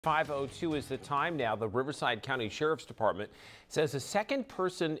5:02 is the time now. The Riverside County Sheriff's Department says a second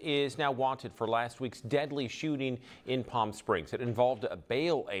person is now wanted for last week's deadly shooting in Palm Springs. It involved a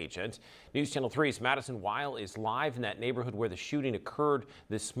bail agent. News Channel 3's Madison Weil is live in that neighborhood where the shooting occurred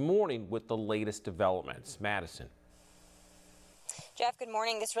this morning with the latest developments. Madison. Jeff, good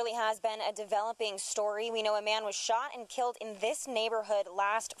morning. This really has been a developing story. We know a man was shot and killed in this neighborhood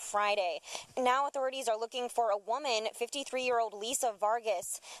last Friday. Now authorities are looking for a woman, 53-year-old Lisa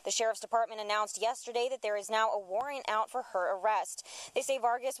Vargas. The Sheriff's Department announced yesterday that there is now a warrant out for her arrest. They say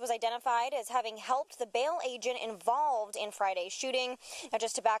Vargas was identified as having helped the bail agent involved in Friday's shooting. Now,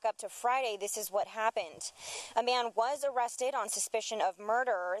 just to back up to Friday, this is what happened. A man was arrested on suspicion of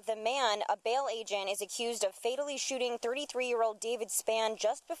murder. The man, a bail agent, is accused of fatally shooting 33-year-old David Span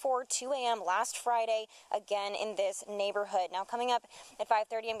just before 2 a.m. last Friday, again in this neighborhood. Now, coming up at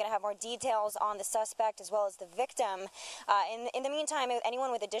 5:30, I'm going to have more details on the suspect as well as the victim. In the meantime, if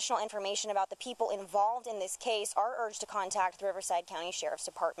anyone with additional information about the people involved in this case are urged to contact the Riverside County Sheriff's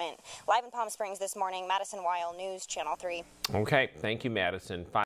Department. Live in Palm Springs this morning, Madison Weil, News Channel 3. Okay, thank you, Madison.